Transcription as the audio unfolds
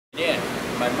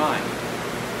my mind.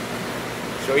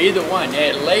 So either one,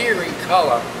 layering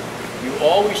color, you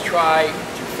always try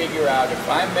to figure out if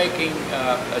I'm making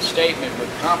a statement with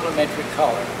complementary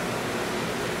color,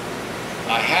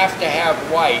 I have to have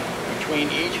white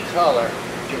between each color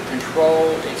to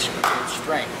control its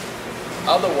strength.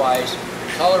 Otherwise,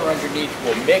 the color underneath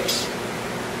will mix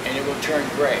and it will turn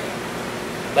gray.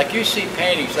 Like you see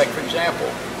paintings, like for example,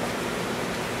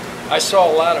 I saw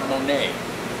a lot of Monet,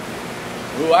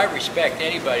 who I respect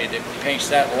anybody that paints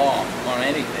that long on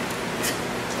anything.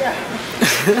 Yeah.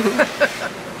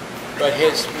 But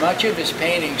much of his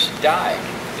paintings died.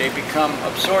 They become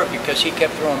absorbed because he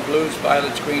kept throwing blues,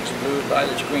 violets, greens, blues,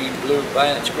 violets, green, blue,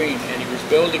 violets, green, and he was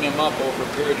building them up over a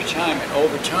period of time, and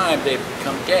over time they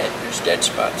become dead. There's dead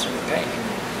spots in the painting.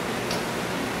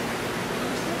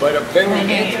 But a very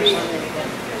interesting...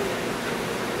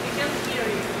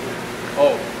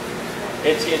 Oh,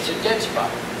 it's a dead spot.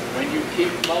 When you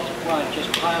keep multiplying,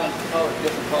 just piling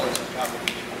different colors on top of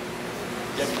each other.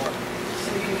 It doesn't work. So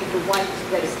you need the white to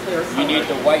get a clear color. You need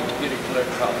the white to get a clear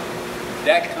color.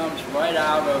 That comes right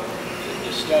out of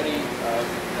the study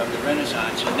of the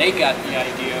Renaissance, and they got the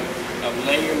idea of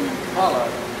layering color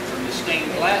from the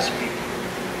stained glass people.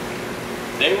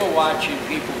 They were watching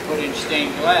people put in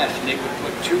stained glass, and they would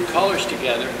put two colors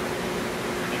together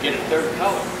to get a third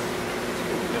color.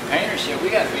 The painter said, we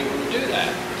got to be able to do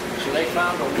that. So they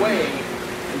found a way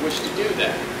in which to do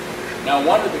that. Now,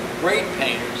 one of the great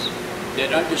painters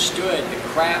that understood the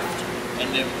craft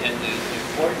and the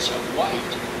importance of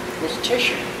white was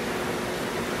Titian.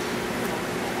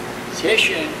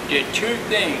 Titian did two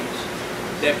things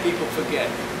that people forget.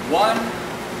 One,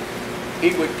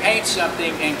 he would paint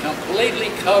something and completely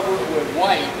cover it with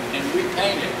white and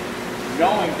repaint it,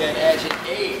 knowing that as it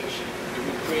aged, it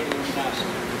would create luminosity.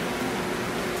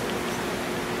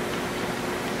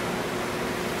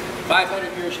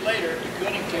 500 years later, de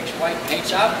Kooning takes white,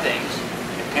 paints out things,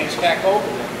 and paints back over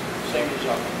them. Same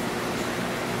result.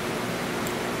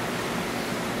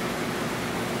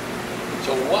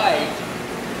 So white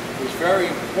was very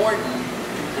important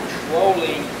to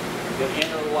controlling the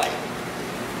inner light.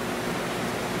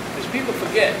 Because people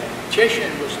forget,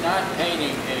 Titian was not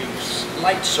painting a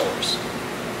light source.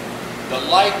 The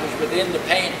light was within the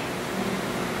painting.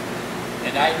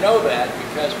 And I know that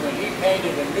because when he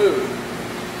painted a nude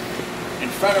in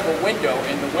front of a window,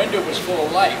 and the window was full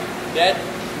of light, that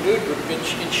nude would have been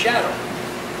in shadow.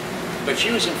 But she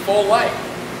was in full light,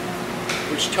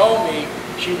 which told me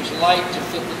she was light to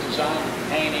fit the design of the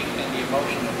painting and the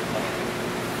emotion of the painting.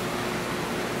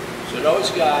 So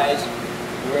those guys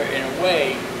were, in a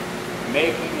way,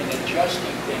 making and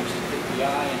adjusting things to fit the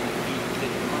eye and the feet to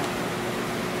fit the mind.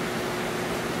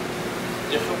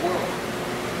 Different world.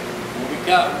 When we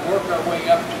work our way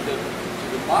up to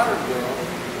the modern world,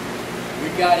 we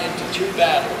got into two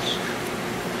battles.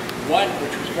 One,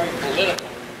 which was very political,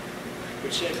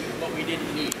 which said what we didn't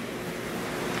need.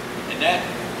 And that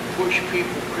pushed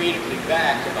people creatively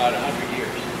back about 100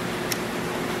 years.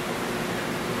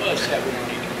 Well, it said we don't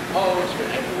need to compose, we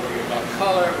don't have to worry about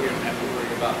color, we don't have to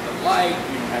worry about the light,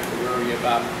 we don't have to worry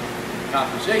about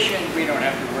composition, we don't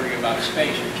have to worry about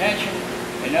space or tension.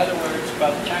 In other words, by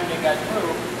the time they got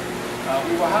through,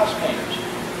 we were house painters.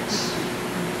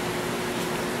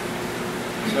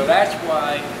 So that's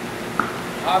why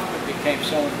Hofmann became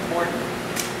so important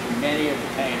to many of the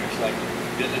painters, like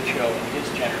Billachot and his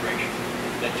generation,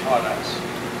 that taught us.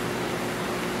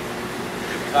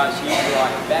 Because he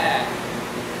brought back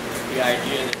the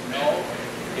idea that, no,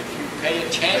 if you pay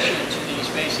attention to these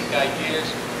basic ideas,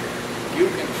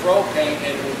 you can throw paint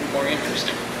and it will be more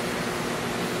interesting.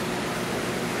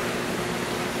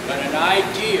 But an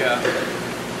idea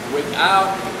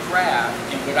without the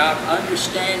craft and without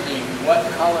understanding what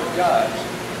color does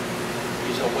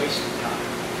is a waste of time.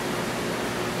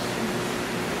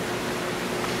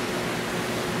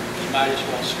 You might as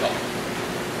well sculpt.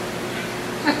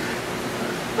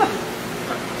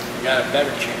 You got a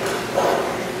better chance.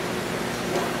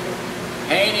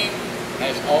 Painting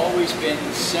has always been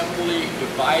simply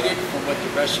divided from what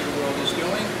the rest of the world is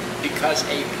doing, because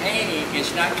a painting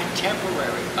is not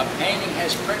contemporary. A painting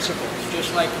has principles,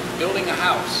 just like building a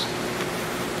house.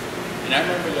 And I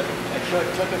remember that I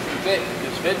took it from Vitt,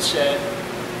 because Vitt said,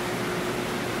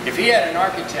 if he had an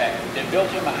architect that built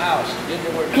him a house and didn't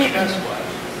know where the stress was,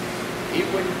 he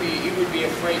would be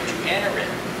afraid to enter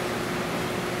it,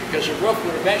 because the roof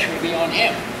would eventually be on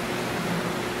him.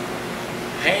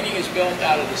 Painting is built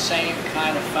out of the same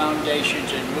kind of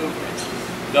foundations and movements.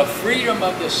 The freedom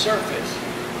of the surface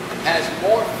has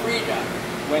more freedom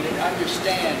when it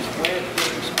understands where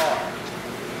things are.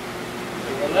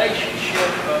 The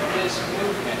relationship of this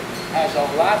movement has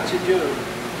a lot to do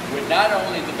with not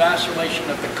only the vacillation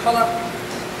of the color,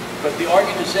 but the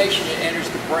organization that enters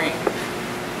the brain.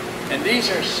 And these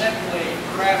are simply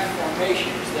craft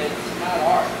formations. That's not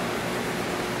art.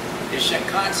 It's a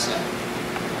concept.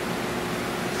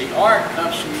 The art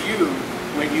comes from you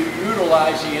when you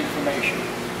utilize the information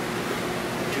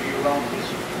to your own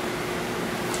business.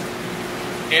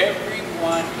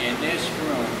 Everyone in this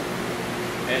room,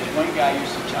 as one guy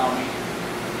used to tell me,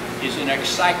 is an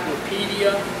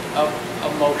encyclopedia of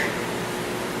emotion.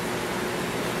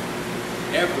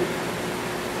 Everyone.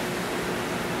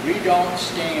 We don't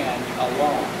stand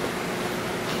alone.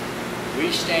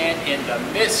 We stand in the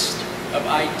midst of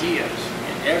ideas.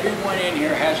 And everyone in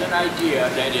here has an idea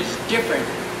that is different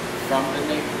from the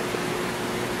neighbor.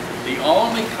 The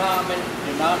only common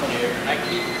denominator, and I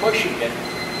keep pushing it,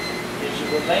 is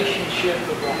the relationship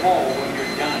of the whole when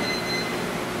you're done.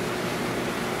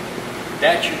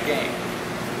 That's your game.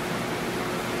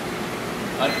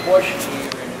 Unfortunately,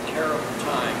 you're in a terrible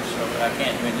time, so I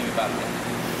can't do anything about that.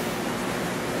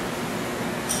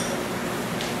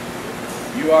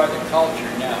 You are the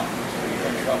culture now, so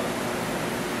you're in trouble.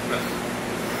 You're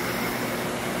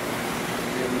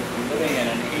living in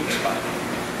an ink spot.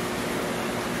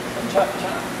 A tough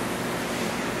time.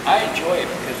 I enjoy it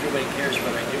because everybody cares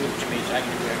what I do, which means I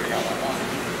can do whatever the hell I want.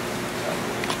 So,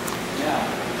 now,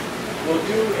 we'll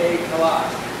do a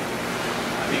collage.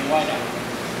 I mean, why not?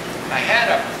 I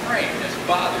had a frame. This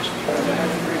bothers me because I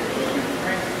have a frame for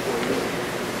you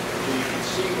so you can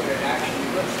see what it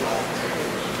actually looks like.